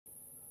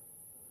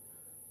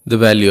The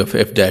value of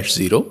f dash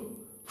 0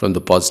 from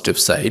the positive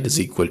side is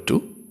equal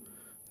to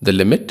the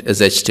limit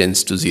as h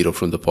tends to 0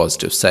 from the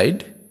positive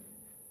side,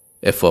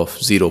 f of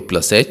 0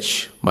 plus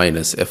h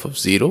minus f of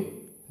 0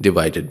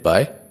 divided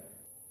by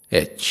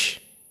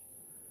h.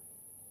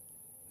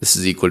 This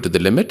is equal to the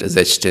limit as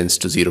h tends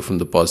to 0 from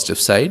the positive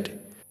side,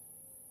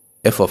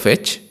 f of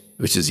h,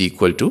 which is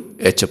equal to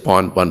h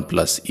upon 1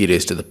 plus e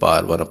raised to the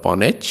power 1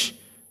 upon h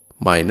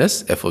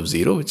minus f of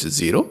 0, which is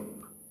 0,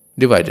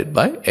 divided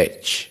by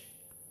h.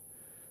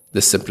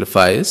 This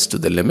simplifies to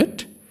the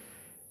limit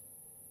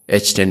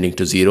h tending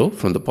to 0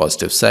 from the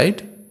positive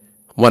side,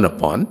 1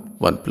 upon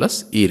 1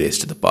 plus e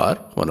raised to the power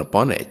 1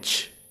 upon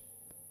h.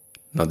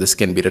 Now this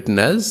can be written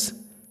as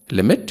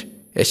limit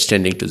h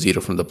tending to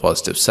 0 from the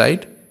positive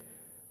side,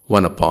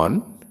 1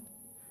 upon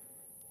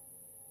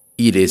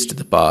e raised to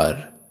the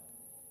power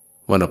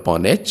 1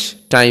 upon h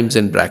times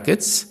in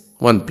brackets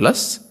 1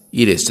 plus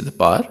e raised to the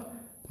power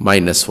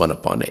minus 1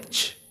 upon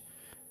h,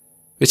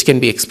 which can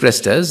be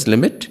expressed as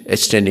limit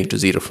h tending to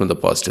 0 from the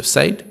positive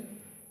side,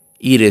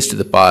 e raised to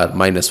the power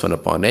minus 1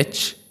 upon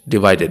h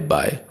divided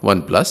by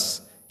 1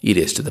 plus e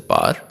raised to the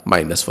power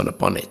minus 1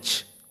 upon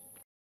h.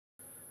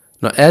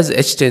 Now as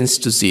h tends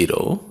to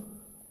 0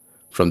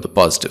 from the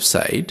positive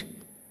side,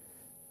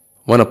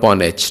 1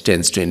 upon h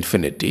tends to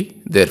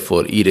infinity,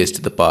 therefore e raised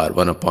to the power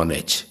 1 upon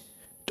h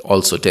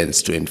also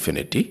tends to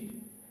infinity,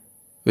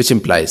 which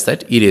implies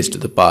that e raised to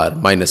the power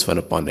minus 1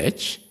 upon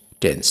h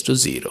tends to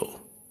 0.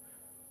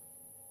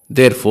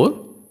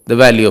 Therefore, the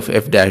value of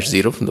f dash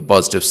 0 from the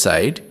positive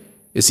side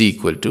is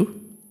equal to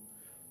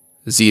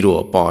 0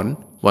 upon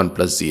 1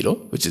 plus 0,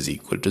 which is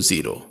equal to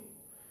 0.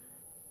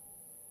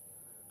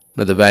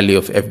 Now the value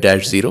of f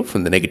dash 0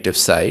 from the negative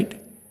side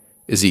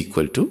is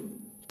equal to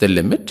the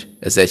limit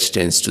as h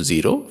tends to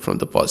 0 from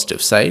the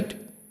positive side,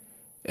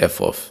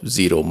 f of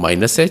 0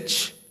 minus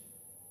h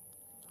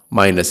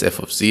minus f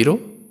of 0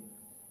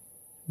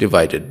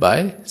 divided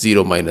by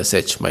 0 minus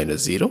h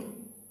minus 0.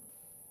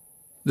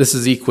 This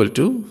is equal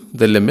to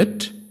the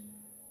limit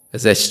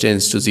as h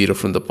tends to 0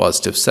 from the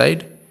positive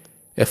side,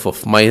 f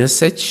of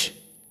minus h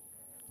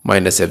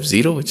minus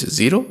f0, which is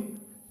 0,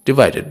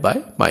 divided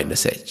by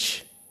minus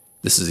h.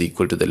 This is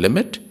equal to the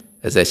limit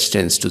as h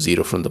tends to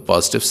 0 from the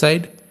positive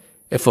side,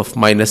 f of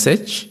minus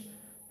h,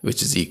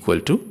 which is equal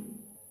to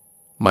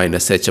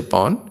minus h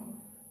upon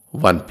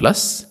 1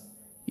 plus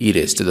e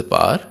raised to the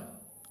power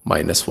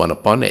minus 1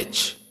 upon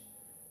h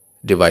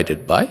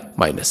divided by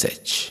minus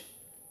h.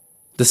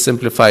 This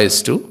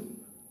simplifies to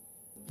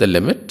the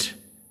limit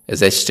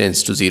as h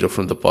tends to 0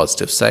 from the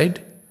positive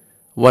side,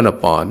 1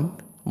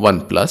 upon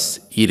 1 plus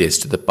e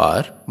raised to the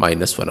power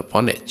minus 1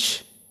 upon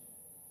h.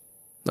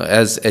 Now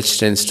as h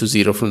tends to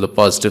 0 from the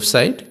positive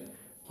side,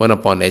 1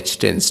 upon h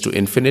tends to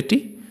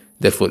infinity,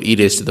 therefore e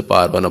raised to the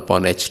power 1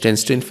 upon h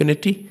tends to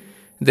infinity,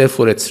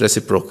 therefore its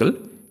reciprocal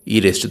e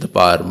raised to the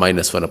power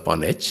minus 1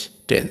 upon h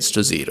tends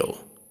to 0.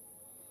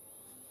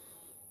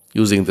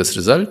 Using this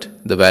result,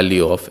 the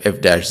value of f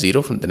dash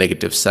 0 from the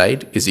negative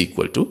side is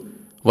equal to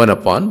 1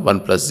 upon 1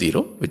 plus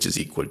 0, which is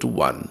equal to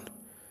 1.